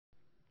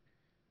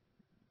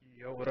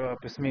Yo, what up?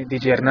 It's me,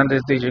 DJ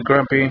Hernandez, DJ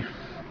Grumpy.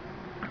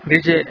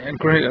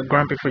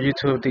 Grumpy for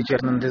YouTube,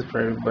 DJ Hernandez for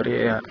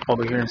everybody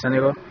over here in San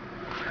Diego.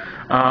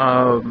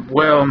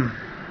 Well,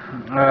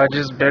 I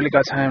just barely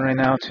got time right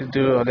now to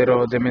do a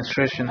little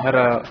demonstration how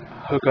to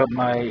hook up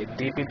my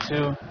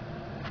dp2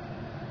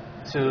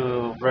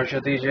 to virtual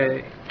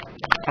DJ.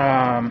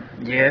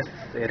 Yes,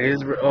 it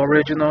is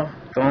original.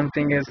 Don't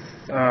think it's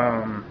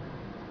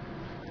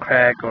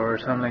crack or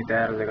something like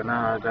that. Like,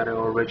 nah, I got it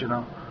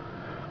original.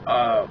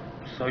 Uh,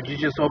 so you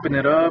just open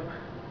it up.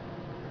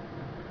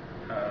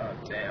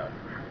 Damn.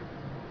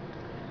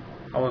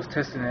 I was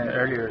testing it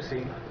earlier,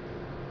 see?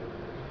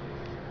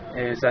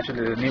 It's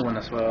actually the new one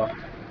as well.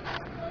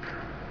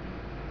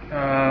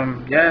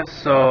 Yeah,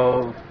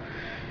 so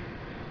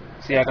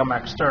see, I got my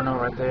external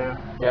right there.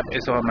 Yep,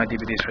 it's all my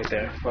DVDs right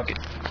there. Fuck it.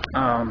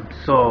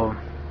 So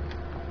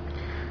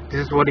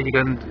this is what you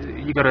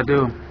gotta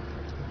do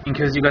in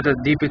case you got the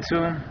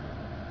DP2.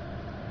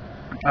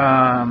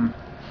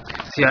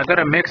 See, I got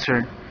a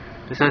mixer.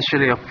 It's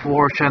actually a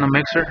 4-channel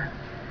mixer.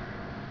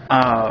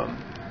 Um,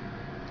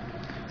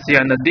 see,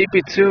 on the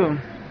DP2,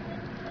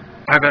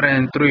 I got it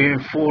in 3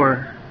 and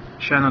 4,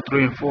 channel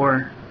 3 and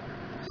 4.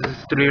 This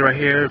is 3 right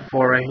here,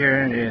 4 right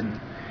here,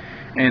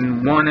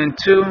 and 1 and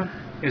 2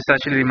 is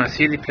actually my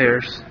CD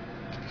players.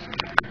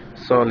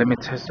 So let me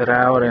test it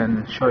out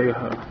and show you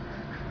how.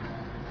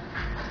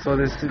 So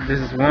this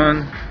is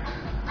one.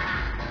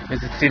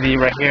 It's a CD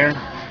right here.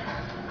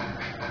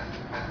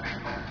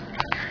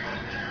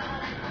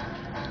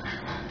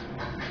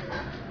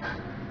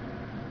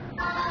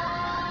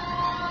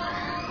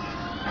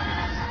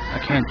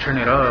 I can't turn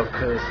it up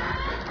because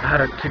I had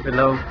to keep it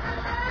low.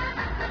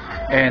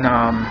 And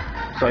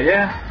so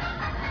yeah,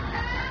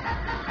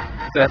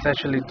 that's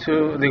actually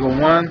 2. They go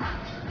 1.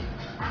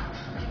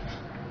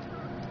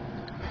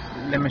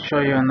 Let me show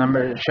you a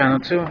number, channel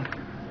 2.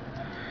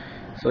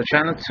 So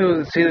channel 2,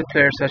 the CD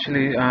player is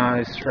actually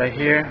is right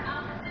here.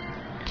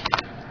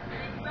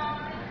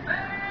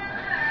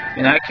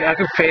 And I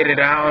could fade it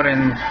out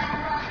and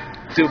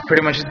do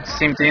pretty much the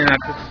same thing. I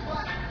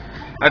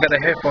got the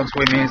headphones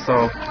with me,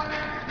 so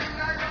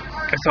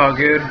it's all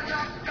good.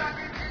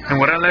 And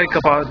what I like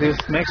about this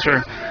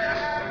mixer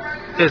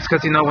is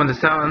because when the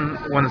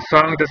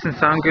song doesn't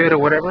sound good or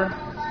whatever,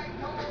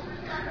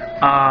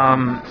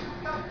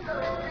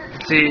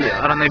 see,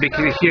 I don't know if you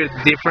can hear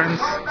the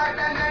difference.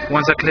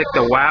 Once I click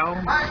the wow,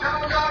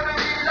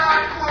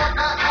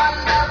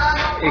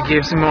 it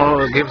gives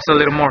a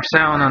little more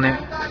sound on it.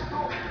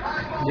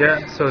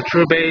 Yeah, so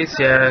true bass,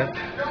 yeah,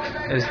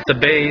 is the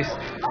bass,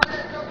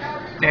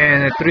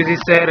 and the 3D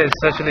set is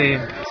actually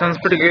sounds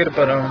pretty good,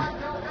 but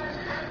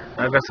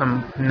I got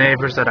some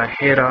neighbors that I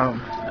hate on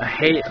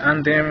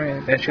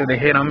them. Actually, they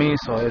hate on me,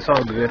 so it's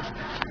all good.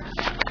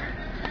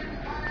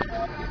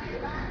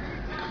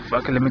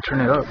 Fuck it, let me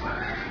turn it up.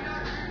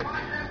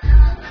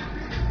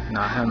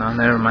 Nah, hell no,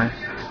 never mind.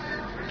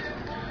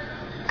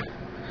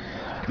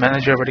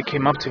 Manager already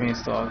came up to me,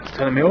 so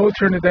telling me, "Oh,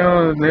 turn it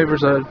down."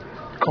 Neighbors are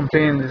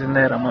complaining this and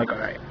that. I'm like,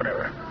 alright,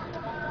 whatever.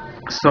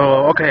 So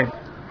okay,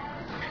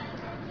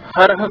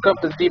 how to hook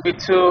up the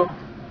DP2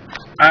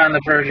 on the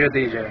virtual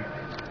DJ?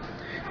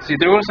 See,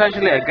 there was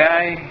actually a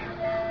guy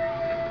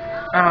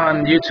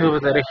on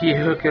YouTube that he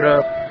hooked it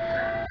up,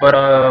 but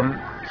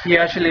he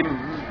actually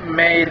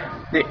made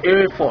the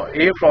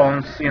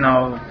earphones,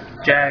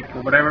 jack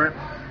or whatever,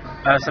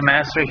 as a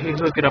master. He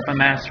hooked it up a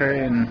master,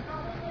 and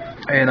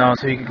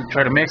so you could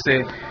try to mix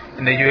it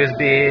in the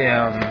USB,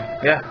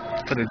 yeah,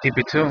 for the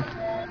DP2.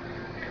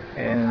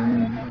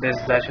 And this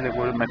is actually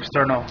with my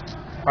external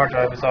hard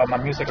drive. It's all my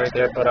music right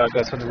there, but I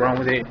got something wrong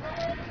with it.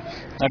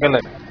 I got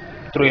like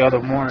 3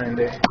 other more in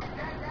there.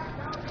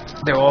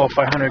 They're all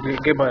 500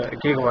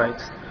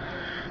 gigabytes.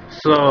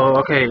 So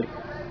okay,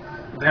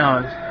 now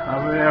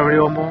I already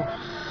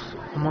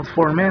almost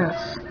 4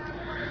 minutes.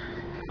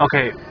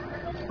 Okay,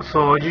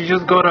 so you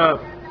just go to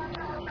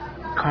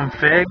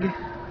config.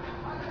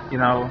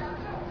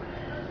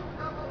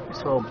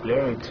 It's all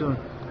blurry too.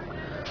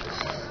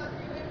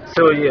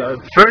 So yeah,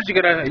 first you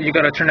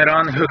gotta turn it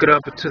on, hook it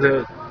up to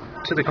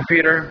the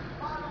computer,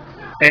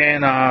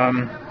 and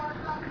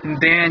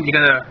then you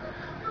gotta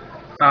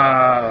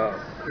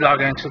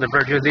log into the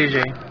virtual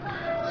DJ.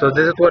 So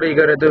this is what you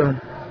gotta do.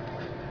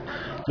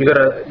 You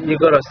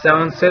got a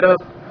sound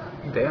setup.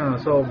 Damn,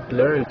 it's all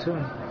blurry too.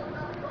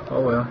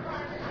 Oh well.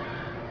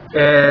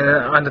 And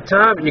on the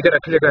top you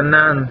gotta click on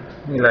none.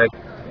 Like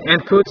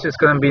inputs is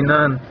gonna be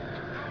none,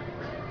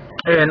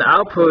 and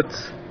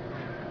outputs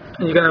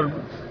you're gonna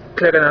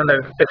click on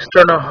the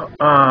external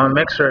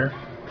mixer.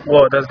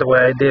 Well, that's the way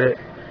I did it.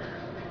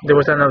 There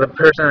was another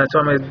person that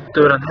told me to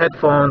do it on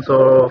headphones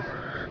or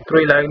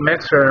 3 like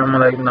mixer. I'm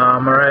like, nah,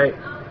 I'm alright.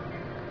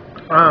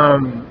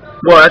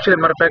 Well, actually,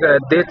 matter of fact, I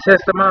did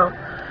test them out,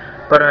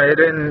 but it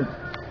didn't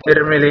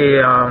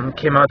really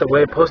came out the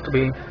way it's supposed to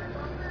be.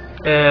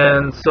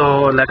 And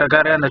so, like, I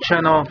got it on the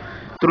channel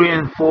 3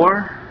 and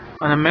 4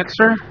 on a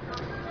mixer.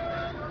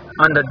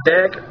 On the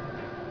deck,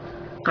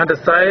 on the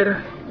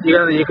side,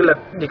 you're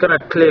gonna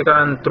click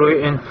on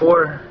 3 and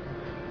 4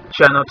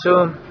 channel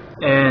 2,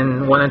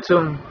 and 1 and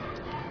 2,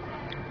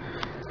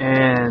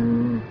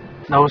 and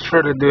I was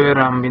trying to do it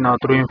on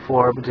 3 and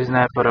 4, but just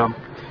not. But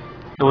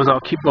it was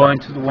I'll keep going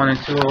to the 1 and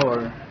 2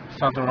 or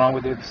something wrong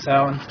with the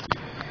sound.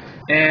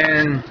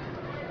 And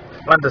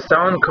on the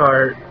sound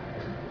card,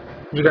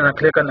 you're gonna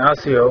click on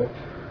audio.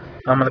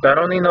 I'm like, I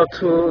don't need no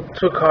two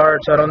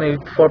cards. I don't need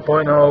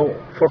 4.0,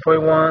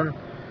 4.1,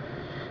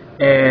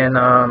 and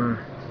I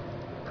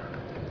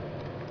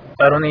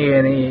don't need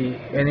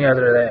any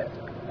other that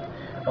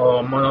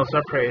or mono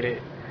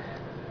separated.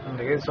 I'm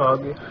like, it's all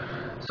good.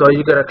 So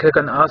you gotta click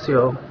on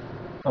audio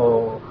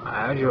or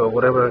audio,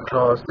 whatever it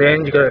calls.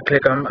 Then you gotta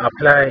click on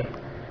apply.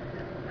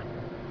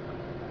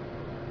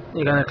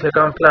 You're gonna click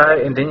on apply,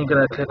 and then you're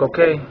gonna click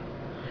OK.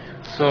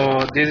 So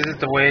this is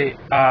the way.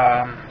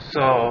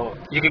 So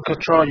you can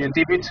control your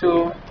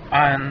dp2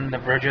 and the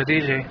virtual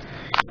DJ.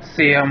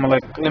 See, I'm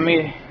like, let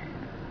me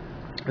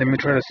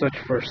try to search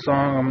for a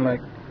song. I'm like,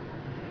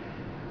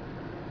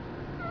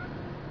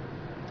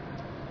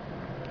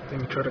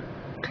 let me try to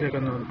click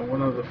on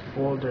one of the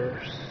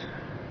folders.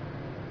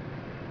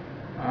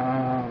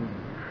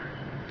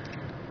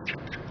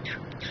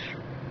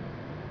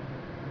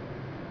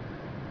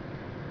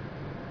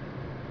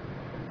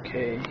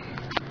 Okay.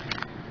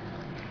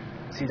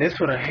 See, that's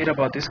what I hate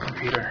about this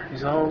computer.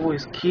 It's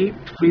always keep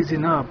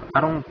freezing up.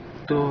 I don't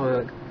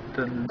do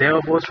the Dell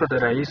Voicer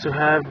that I used to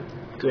have.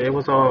 It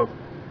was all.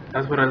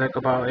 That's what I like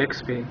about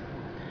XP.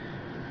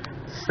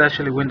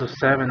 Especially Windows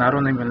 7. I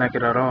don't even like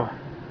it at all.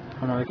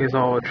 I'm like, it's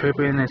all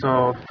tripping. It's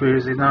all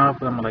freezing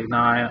up. I'm like,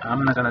 nah,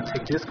 I'm not gonna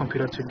take this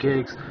computer to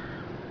gigs.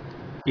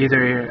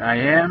 Either I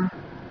am,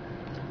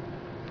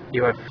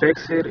 if I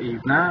fix it.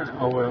 If not,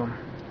 oh well.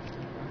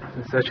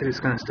 Essentially, it's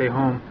gonna stay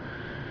home.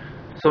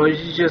 So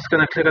you're just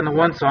gonna click on the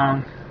one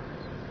song,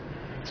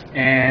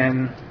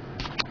 and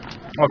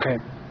okay.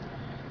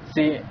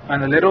 See,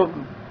 on the little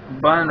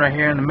button right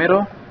here in the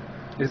middle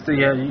is the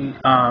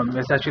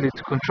it's actually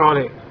to control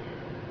it.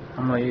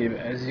 I'm like,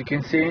 as you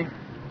can see,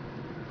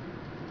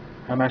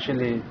 I'm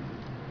actually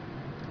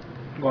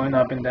going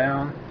up and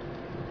down.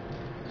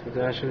 So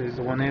that actually is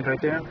the 1/8 right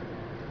there.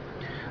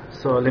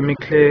 So let me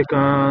click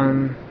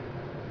on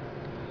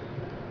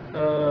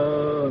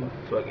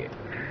fuck it.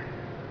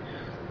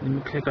 Let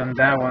me click on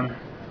that one,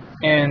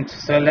 and to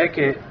select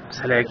it.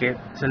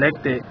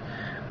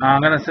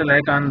 I'm gonna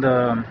select on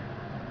the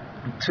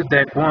to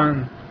deck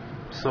 1.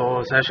 So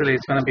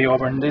it's gonna be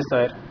over on this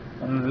side,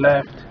 on the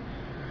left,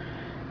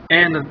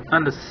 and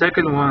on the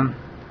second one.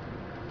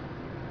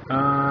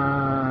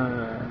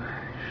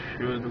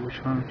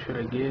 Which one should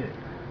I get?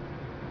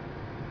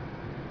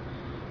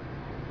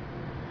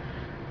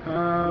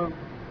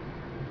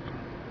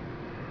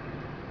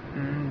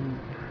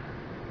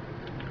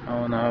 I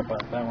don't know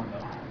about that one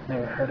though.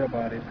 Never heard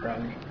about it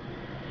probably.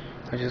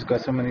 I just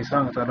got so many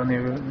songs I don't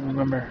even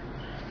remember.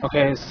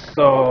 Okay,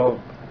 so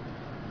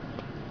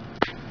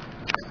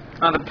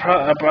about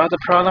the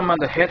problem on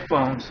the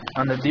headphones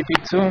on the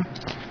dp2,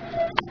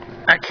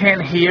 I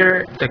can't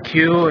hear the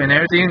cue and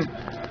everything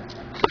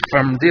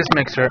from this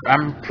mixer.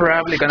 I'm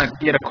probably gonna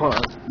get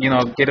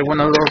get one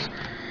of those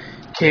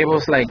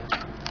cables, like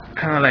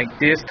kind of like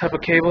this type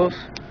of cables.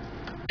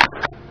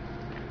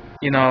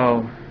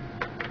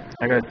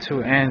 I got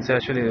 2 ends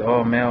actually,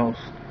 all males.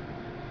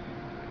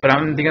 But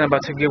I'm thinking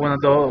about to get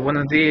one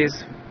of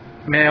these,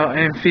 male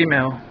and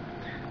female,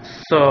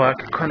 so I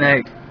could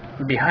connect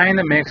behind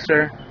the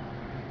mixer,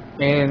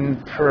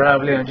 and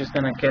probably I'm just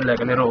gonna get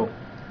like a little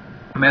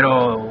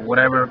metal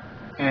whatever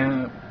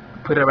and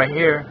put it right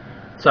here,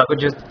 so I could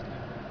just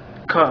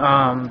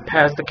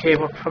pass the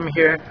cable from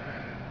here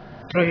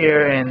through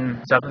here,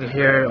 and so I could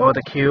hear all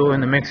the cue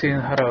and the mixing,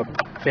 how to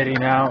fit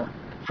it out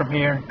from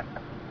here,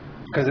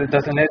 because it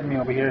doesn't let me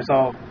over here. It's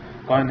all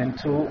going in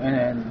two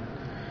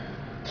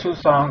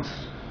songs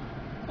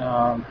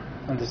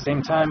at the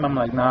same time. I'm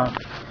like, nah.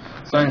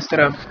 So instead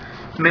of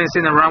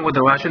messing around with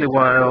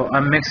while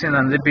I'm mixing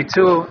on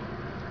dp2,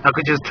 I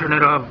could just turn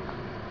it off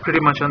pretty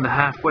much on the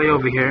halfway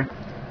over here,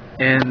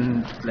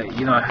 and like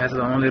it has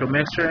its own little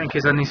mixture. In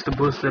case I need to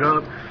boost it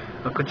up,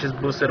 I could just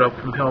boost it up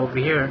from here over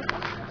here,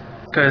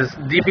 because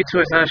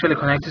dp2 is actually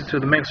connected to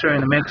the mixer,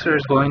 and the mixer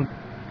is going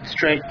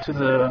straight to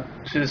the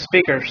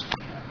speakers.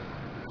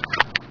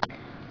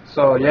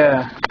 So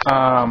yeah,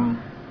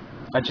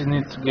 I just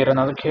need to get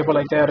another cable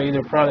like that, or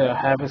either probably I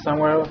have it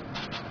somewhere else.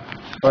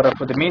 But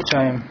for the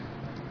meantime,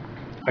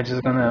 I'm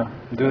just gonna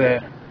do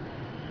that,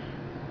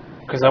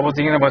 because I was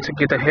thinking about to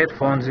get the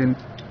headphones and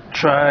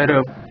try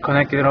to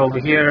connect it over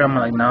here. I'm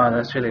like, no,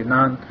 that's really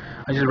not.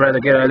 I just rather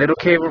get a little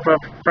cable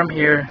from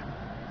here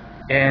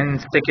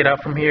and stick it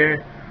out from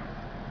here.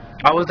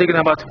 I was thinking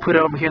about to put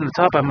it over here on the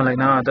top. I'm like,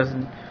 no,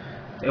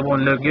 it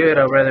won't look good.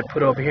 I'd rather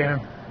put it over here.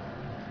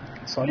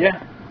 So yeah.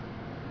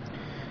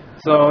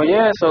 So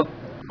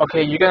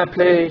okay, you're gonna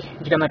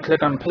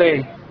click on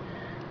play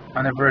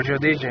on the virtual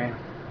DJ.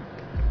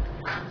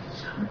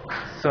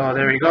 So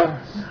there you go.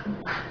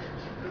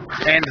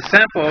 And the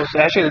samples,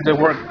 actually they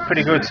work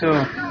pretty good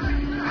too.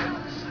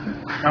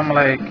 I'm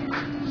like,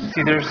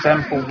 see, there's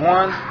sample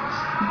 1,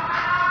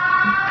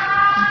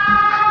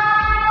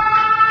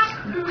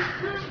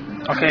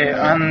 Okay,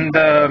 on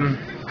the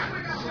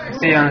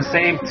see on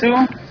save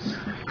 2,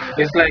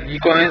 it's like you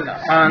go in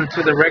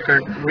onto the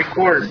record.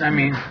 I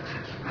mean,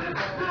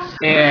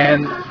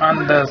 and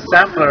on the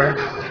sampler,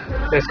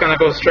 it's gonna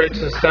go straight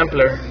to the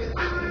sampler.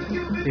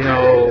 You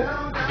know,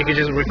 you can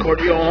just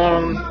record your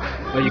own,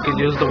 or you can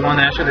use the one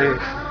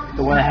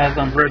the one that has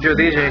on Virtual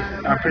DJ.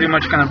 I'm pretty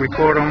much gonna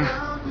record them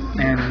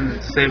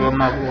and save them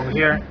up over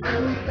here.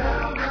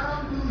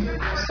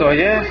 So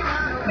yeah,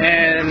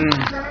 and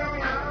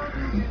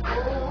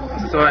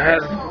so it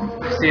has,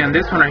 see on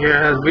this one right here,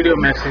 it has video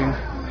mixing,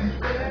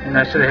 and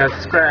actually has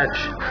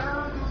scratch.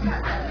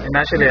 And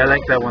actually I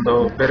like that one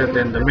though better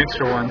than the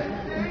mixer one.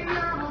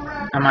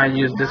 I might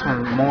use this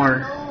one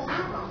more.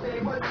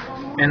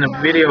 In the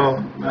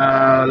video,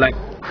 like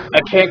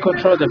I can't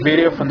control the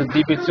video from the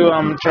dp2.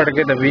 I'm trying to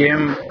get the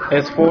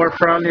VM-S4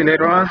 probably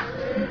later on,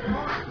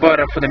 but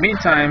for the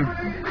meantime,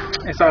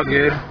 it's all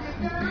good.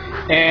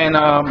 And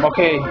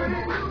okay,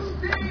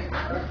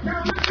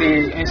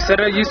 see, instead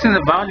of using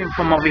the volume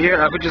from over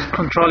here, I could just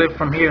control it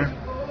from here.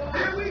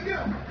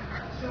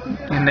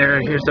 And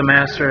here's the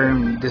master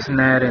and this and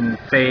that and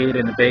fade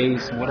and the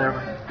bass and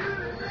whatever.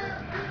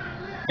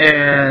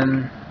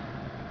 And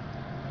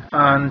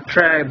on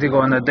track, they go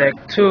on the deck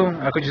 2.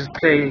 I could just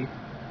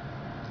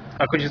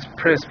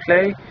press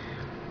play,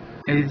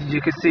 and as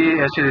you can see,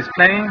 actually it's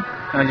playing.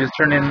 I just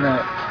turning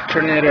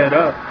it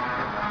up.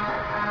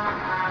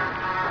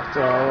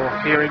 So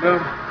here we go.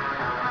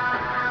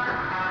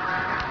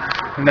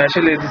 And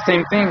actually it's the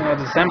same thing as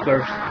the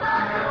samplers.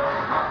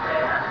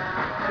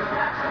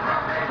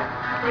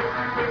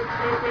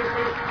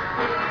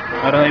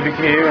 I don't know if you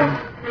can hear them.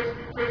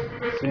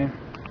 See?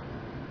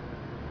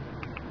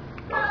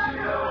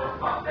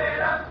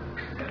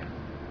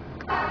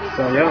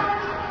 So yeah.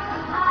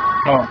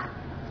 Oh.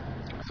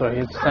 So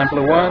here's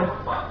sampler 1.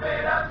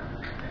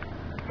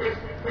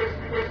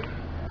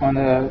 On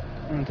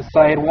the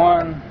side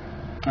 1,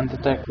 on the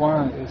deck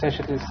 1, it's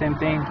actually the same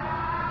thing.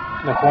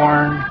 The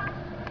horn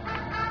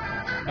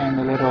and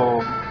the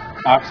little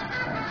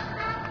oxyphone.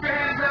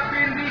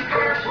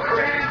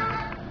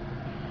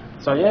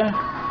 So yeah.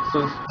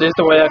 So this is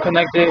the way I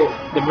connected.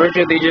 The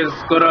virtual DJ,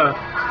 just go to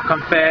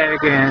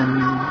config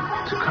and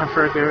to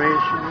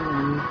configuration.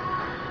 And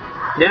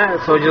yeah,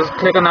 so just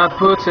click on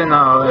outputs and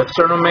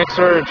external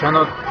mixer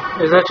channel.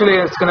 It's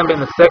gonna be in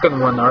the second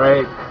one,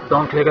 alright?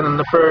 Don't click on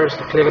the first,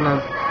 click on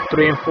the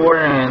 3 and 4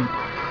 and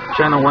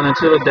channel 1 and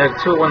 2, deck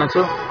 2, 1 and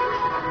 2.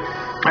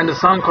 And the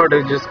sound card,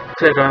 just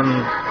click on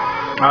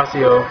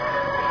audio.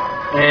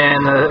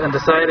 And on the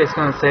side it's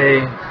gonna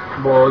say,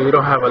 well, you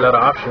don't have a lot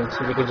of options,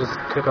 so you can just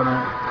click on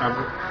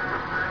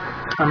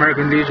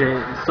American DJ.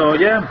 So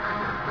yeah,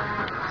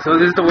 so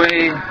this is the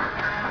way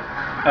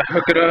I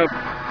hook it up.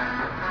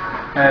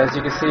 As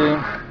you can see,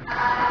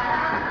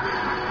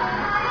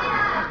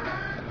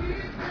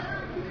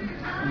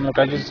 and look,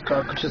 I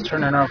could just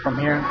turn it on from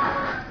here.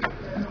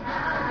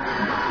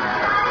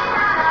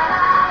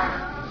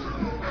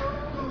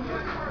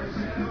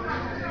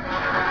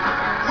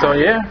 So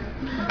yeah,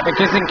 in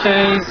case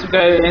you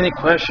got any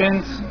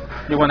questions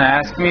you want to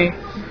ask me,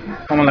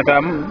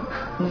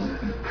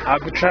 I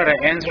could try to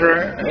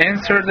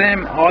answer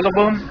them, all of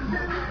them.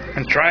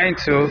 I'm trying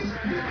to.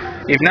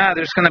 If not,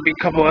 there's gonna be a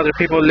couple other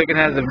people looking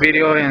at the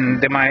video, and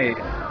they might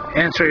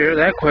answer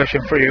that question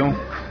for you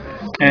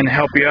and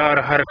help you out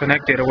how to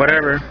connect it or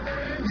whatever.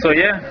 So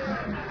yeah.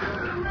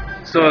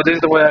 So this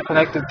is the way I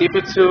connected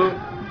dp2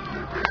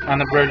 on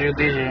the Virtual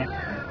DJ.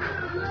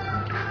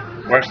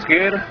 Works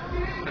good,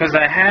 because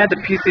I had the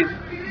PC,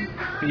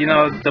 you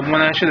know, the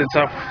one actually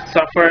the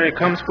software it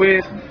comes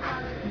with.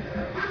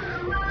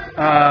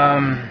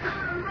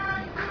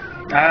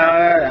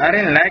 I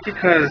didn't like it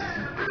because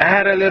I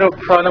had a little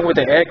problem with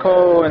the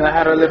echo, and I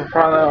had a little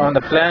problem on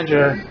the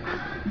flanger.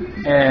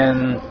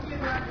 And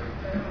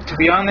to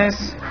be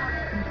honest,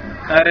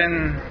 I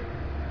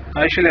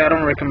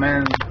don't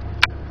recommend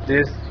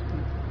this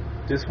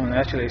one.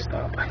 Actually,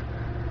 stop.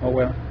 Oh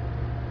well.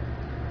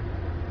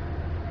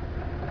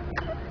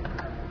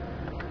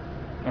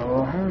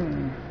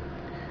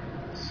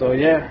 So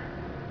yeah.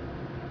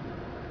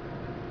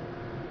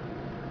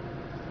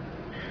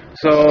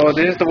 So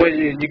this is the way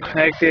you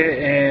connect it,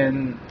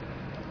 and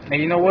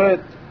you know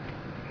what?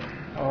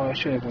 Oh,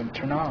 actually it wouldn't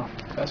turn off.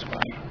 That's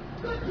why.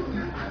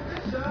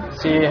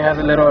 See, it has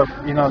a little,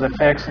 you know, the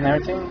effects and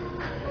everything.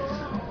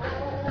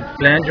 The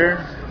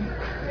flanger,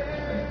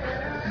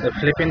 the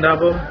flipping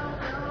double.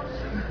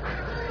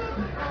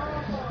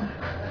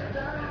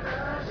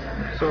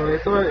 So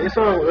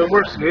it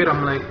works good.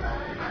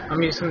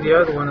 I'm using the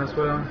other one as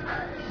well.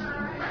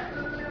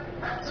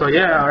 So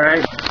yeah,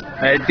 alright.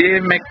 I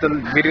did make the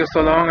video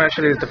so long.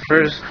 Actually, it's the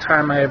first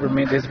time I ever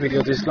made this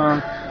video this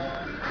long.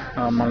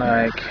 I'm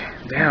like,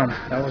 damn,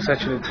 that was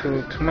actually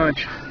too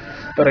much.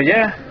 But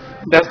yeah,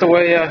 that's the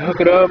way I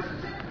hook it up.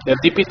 The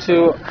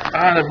dp2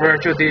 on the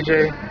Virtual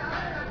DJ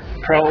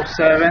Pro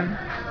 7.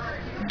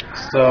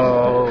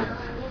 So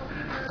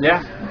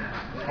yeah,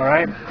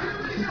 alright.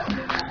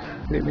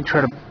 Let me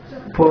try to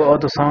pull all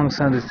the songs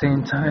at the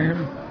same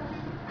time.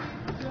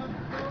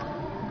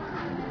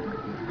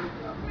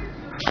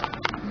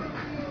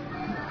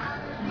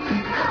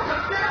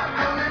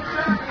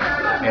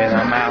 and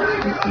I'm out.